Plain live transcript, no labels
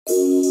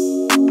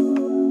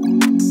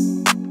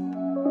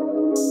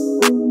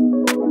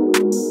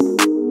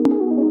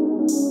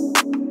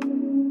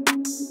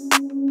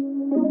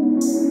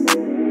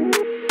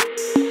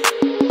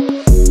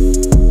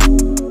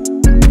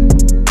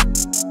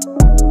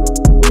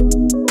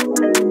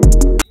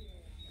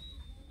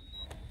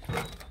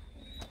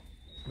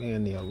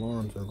Man, the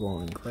alarms are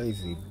going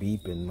crazy,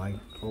 beeping like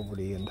over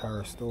the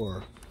entire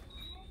store.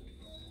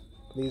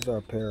 These are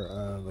a pair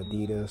of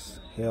Adidas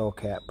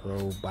Hellcat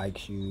Pro bike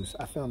shoes.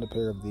 I found a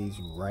pair of these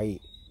right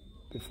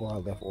before I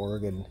left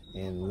Oregon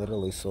and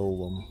literally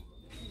sold them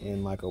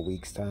in like a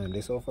week's time.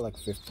 They sold for like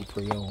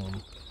 53 on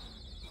them.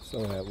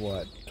 So at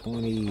what,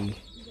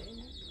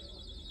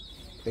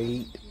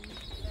 28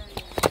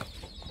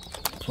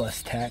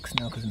 plus tax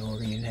now, because in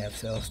Oregon you didn't have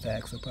sales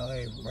tax, so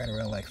probably right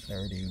around like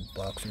 30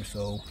 bucks or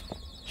so.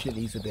 Should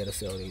easily be able to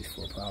sell these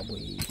for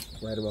probably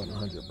right around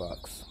 100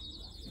 bucks.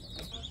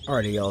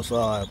 Alrighty, y'all, so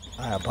I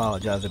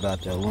apologize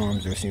about the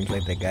alarms. It seems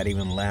like they got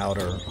even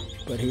louder.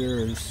 But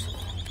here's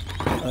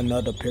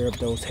another pair of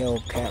those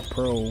Hellcat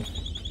Pro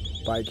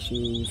bike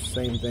shoes.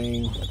 Same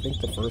thing. I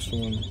think the first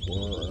one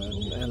were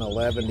an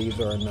 11. These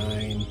are a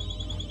 9.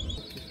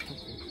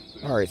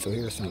 Alright, so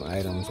here's some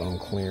items on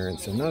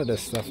clearance. And none of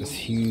this stuff is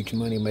huge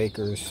money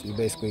makers. You're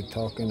basically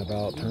talking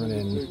about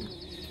turning,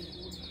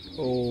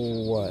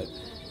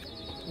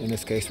 in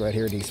this case right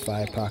here, these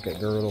 5-pocket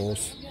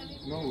girdles.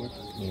 I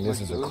mean, this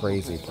is a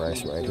crazy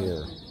price right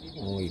here.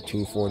 Only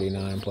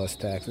 $249 plus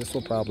tax. This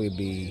will probably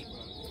be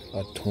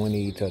a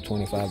 $20 to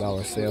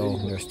 $25 sale.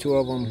 There's 2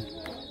 of them,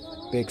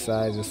 big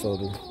sizes, so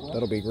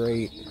that'll be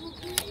great.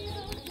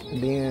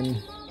 And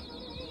then,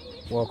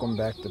 welcome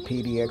back to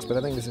PDX, but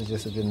I think this is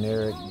just a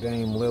generic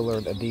Dame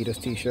Lillard Adidas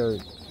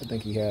t-shirt. I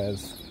think he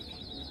has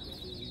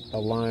a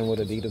line with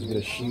Adidas with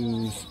his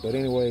shoes. But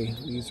anyway,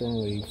 these are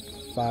only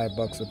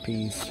 $5 a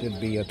piece. Should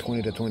be a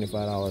 $20 to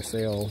 $25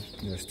 sale.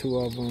 There's 2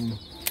 of them.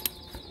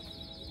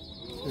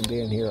 And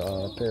then here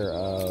are a pair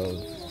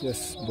of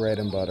just bread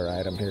and butter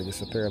item here.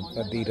 Just a pair of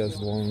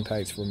Adidas long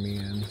tights for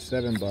men.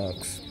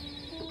 $7.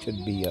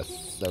 Should be a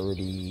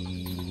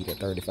 $30 to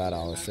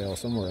 $35 sale,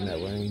 somewhere in that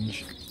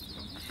range.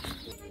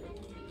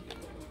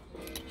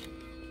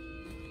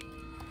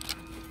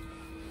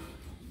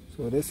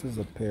 So this is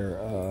a pair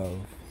of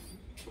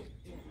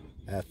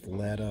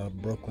Athleta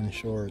Brooklyn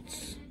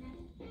shorts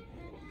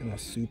in a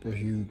super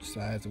huge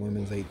size,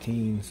 women's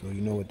 18, so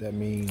you know what that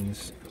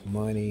means,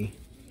 money.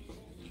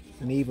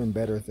 An even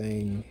better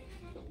thing,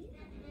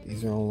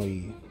 these are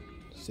only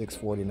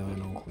 $6.49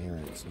 on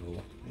clearance,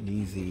 so an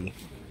easy,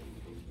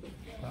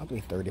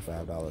 probably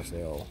 $35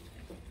 sale.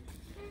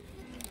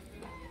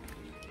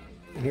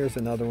 And here's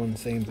another one,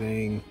 same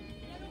thing,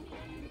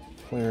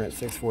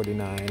 clearance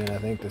 $6.49, and I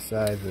think the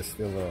size is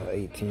still a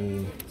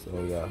 18,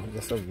 so yeah,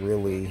 that's a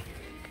really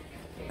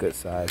good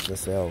size to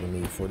sell to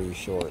me for these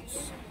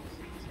shorts.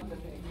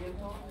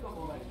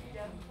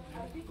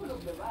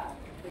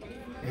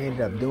 I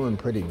ended up doing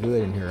pretty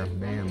good in here,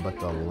 man, but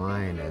the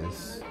line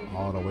is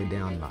all the way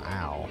down the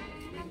aisle.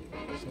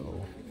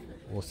 So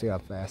we'll see how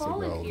fast it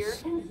goes. Here,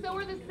 and so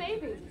are the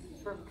savings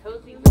from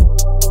Cozy.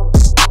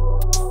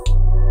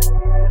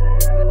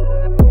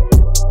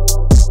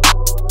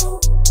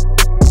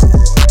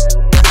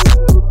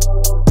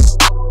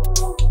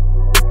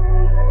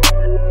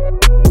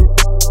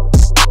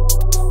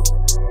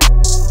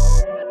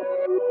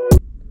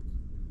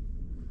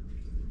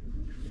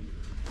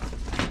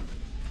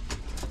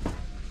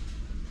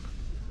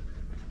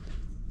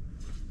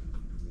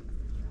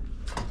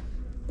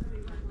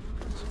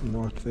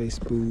 North Face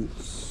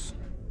boots,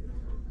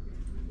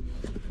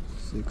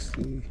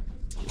 60.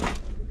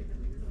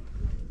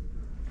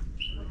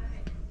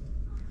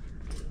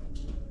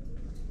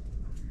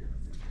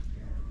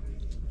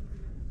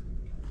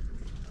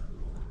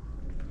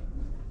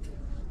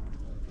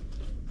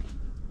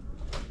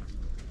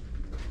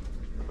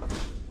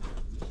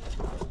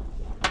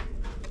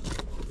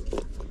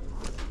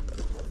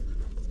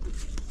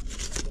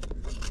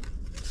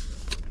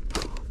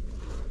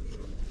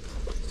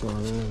 So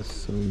there's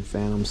some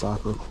Phantom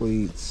soccer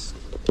cleats.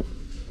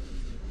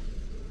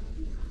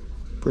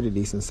 Pretty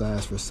decent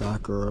size for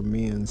soccer. A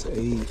men's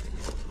 8.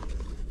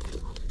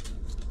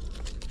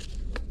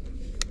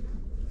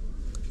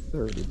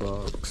 30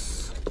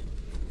 bucks.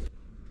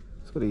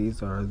 So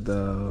these are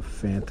the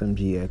Phantom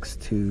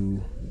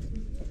GX2.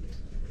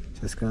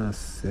 Just kind of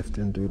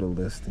sifting through the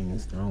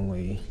listings. They're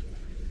only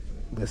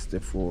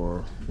listed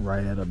for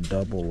right at a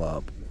double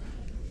up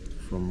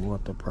from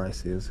what the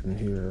price is in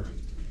here.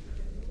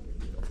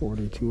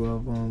 42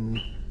 of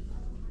them,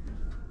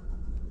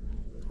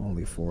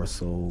 only 4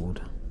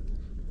 sold.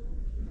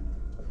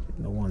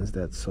 And the ones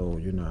that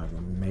sold, you're not,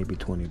 maybe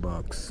 20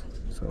 bucks.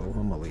 So I'm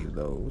gonna leave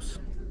those.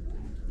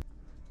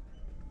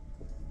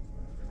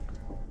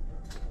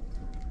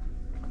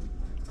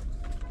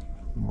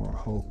 More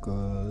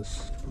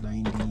Hokas,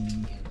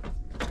 90.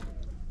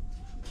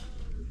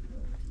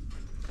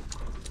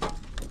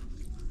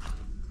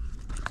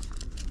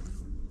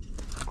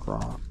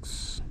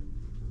 Crocs,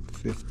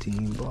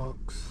 15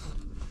 bucks.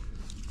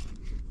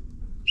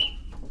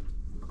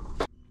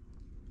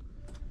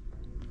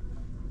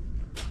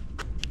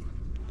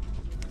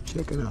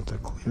 Checking out the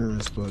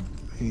clearance, but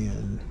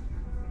man,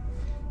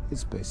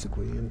 it's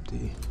basically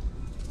empty.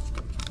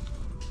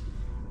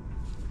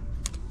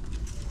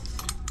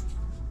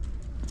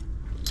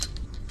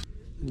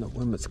 In the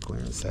women's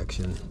clearance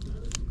section,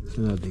 it's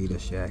an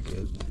Adidas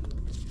jacket.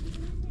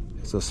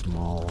 It's a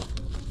small,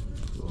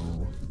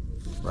 so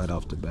right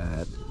off the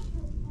bat.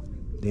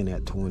 Then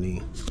at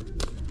 20.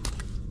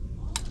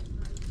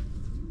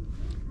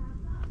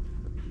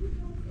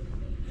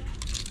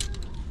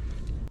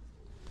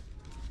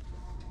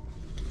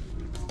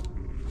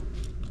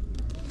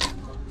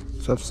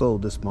 So I've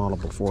sold this model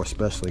before,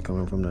 especially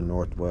coming from the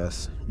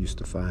Northwest. Used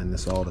to find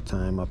this all the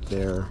time up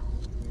there.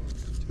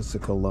 Just a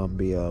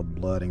Columbia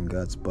blood and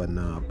guts button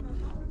up.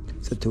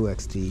 It's a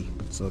 2XT,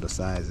 so the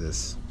size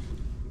is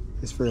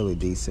fairly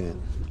decent.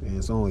 And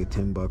it's only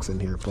 $10 in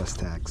here plus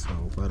tax,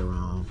 so right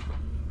around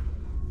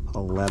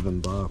 11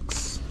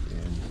 bucks.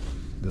 And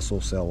this will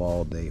sell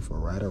all day for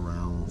right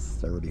around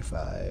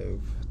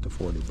 35 to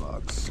 40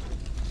 bucks.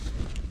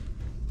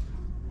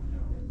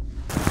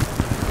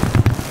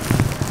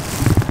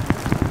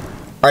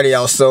 Alrighty,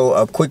 y'all, so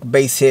a quick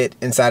base hit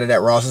inside of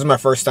that Ross. This is my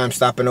first time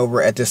stopping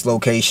over at this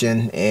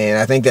location, and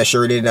I think that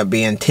shirt ended up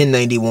being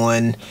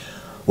 $10.91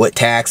 with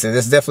tax, and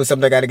this is definitely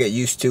something I got to get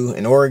used to.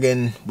 In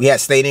Oregon, we had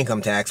state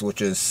income tax,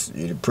 which is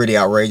pretty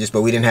outrageous,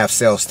 but we didn't have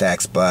sales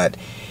tax. But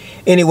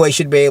anyway,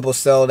 should be able to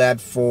sell that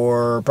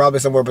for probably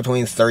somewhere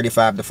between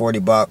 35 to 40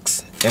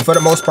 bucks. And for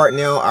the most part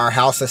now, our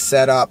house is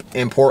set up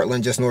in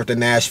Portland, just north of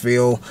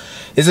Nashville.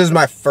 This is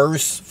my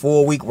first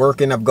full week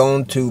working. I've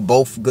gone to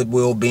both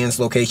Goodwill Benz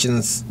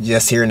locations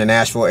just here in the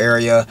Nashville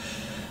area.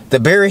 The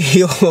Berry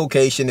Hill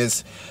location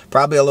is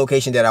probably a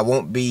location that I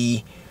won't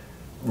be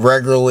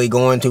regularly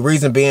going to.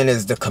 Reason being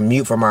is the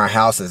commute from our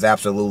house is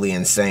absolutely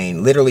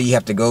insane. Literally, you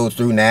have to go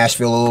through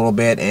Nashville a little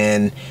bit,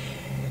 and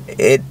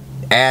it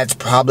adds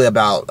probably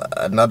about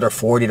another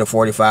 40 to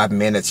 45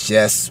 minutes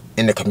just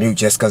in the commute,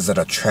 just because of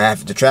the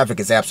traffic. The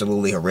traffic is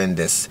absolutely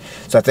horrendous.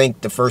 So I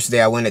think the first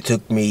day I went, it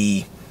took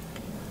me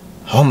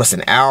almost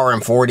an hour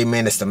and 40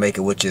 minutes to make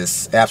it, which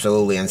is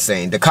absolutely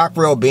insane. The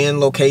Cockrell Bend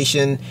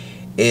location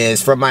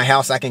is from my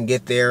house. I can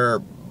get there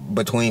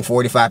between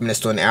 45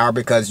 minutes to an hour,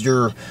 because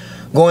you're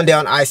going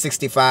down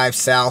I-65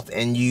 south,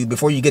 and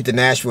before you get to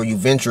Nashville, you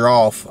venture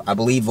off, I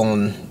believe,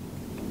 on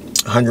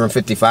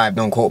 155.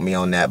 Don't quote me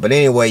on that. But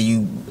anyway,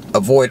 you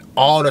avoid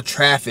all the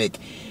traffic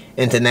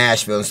into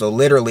Nashville. And so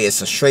literally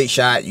it's a straight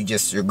shot.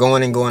 You're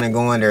going and going and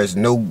going. There's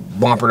no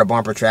bumper to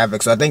bumper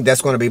traffic. So I think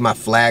that's going to be my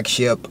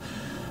flagship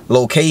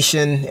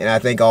location, and I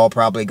think I'll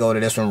probably go to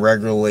this one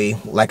regularly,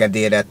 like I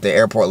did at the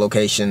airport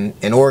location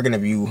in Oregon.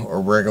 If you are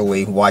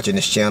regularly watching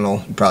this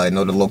channel, you probably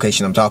know the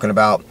location I'm talking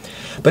about.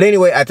 But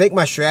anyway, I think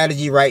my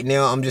strategy right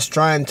now, I'm just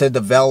trying to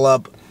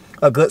develop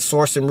a good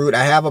sourcing route.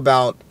 I have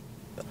about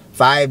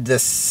 5 to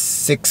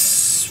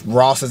 6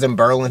 Rosses and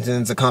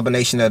Burlingtons, a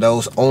combination of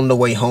those on the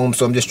way home.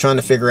 So I'm just trying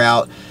to figure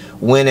out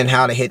when and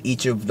how to hit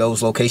each of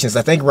those locations.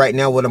 I think right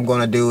now what I'm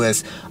going to do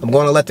is I'm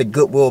going to let the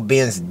Goodwill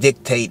Benz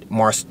dictate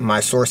my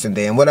sourcing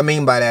day. And what I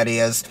mean by that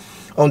is,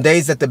 on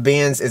days that the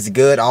Benz is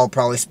good, I'll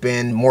probably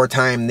spend more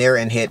time there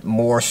and hit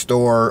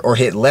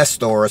hit less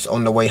stores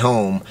on the way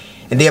home.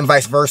 And then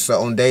vice versa,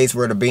 on days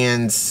where the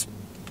Benz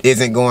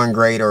isn't going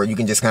great, or you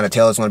can just kind of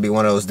tell it's going to be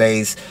one of those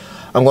days,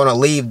 I'm going to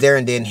leave there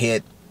and then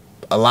hit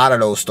a lot of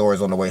those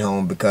stores on the way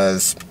home,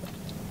 because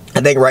I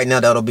think right now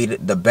that'll be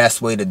the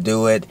best way to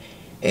do it.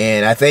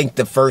 And I think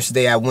the first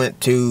day I went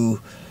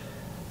to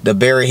the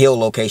Berry Hill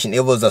location,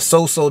 it was a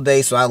so-so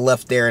day, so I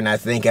left there and I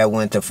think I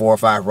went to 4 or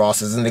 5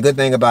 Rosses. And the good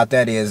thing about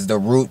that is the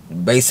route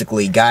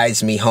basically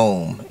guides me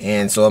home,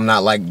 and so I'm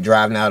not like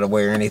driving out of the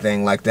way or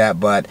anything like that.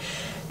 But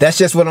that's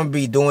just what I'm gonna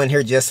be doing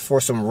here, just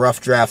for some rough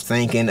draft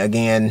thinking.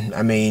 Again,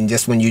 I mean,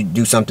 just when you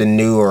do something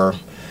new or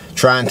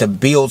trying to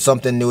build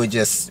something new,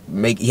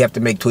 you have to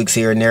make tweaks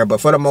here and there.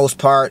 But for the most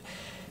part,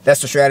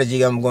 that's the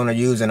strategy I'm going to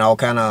use, and I'll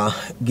kind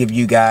of give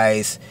you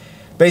guys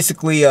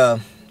basically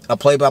a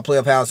play-by-play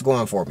of how it's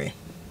going for me.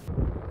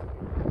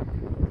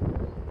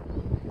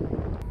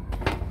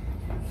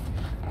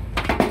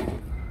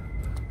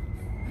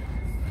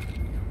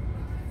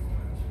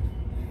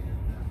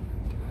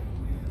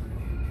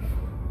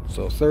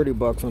 So 30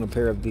 bucks on a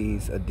pair of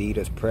these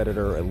Adidas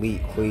Predator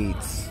Elite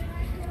cleats.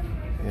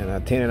 And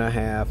a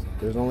 10.5.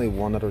 There's only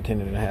one other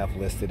 10.5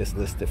 listed. It's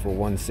listed for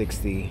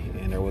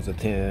 $160, and there was a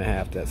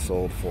 10.5 that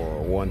sold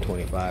for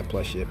 $125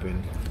 plus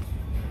shipping.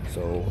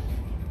 So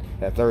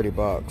at 30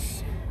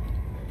 bucks,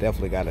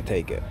 definitely got to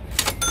take it.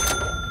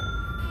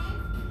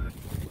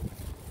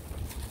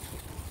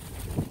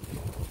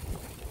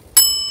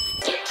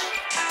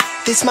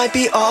 This might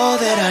be all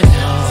that I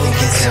know. Think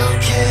it's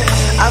okay.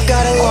 I've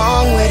got a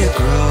long way to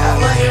grow. At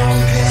my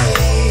own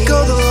pace.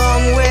 Go the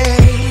long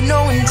way.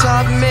 No one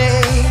taught me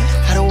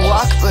how to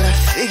walk, but I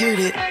figured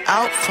it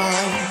out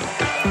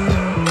fine.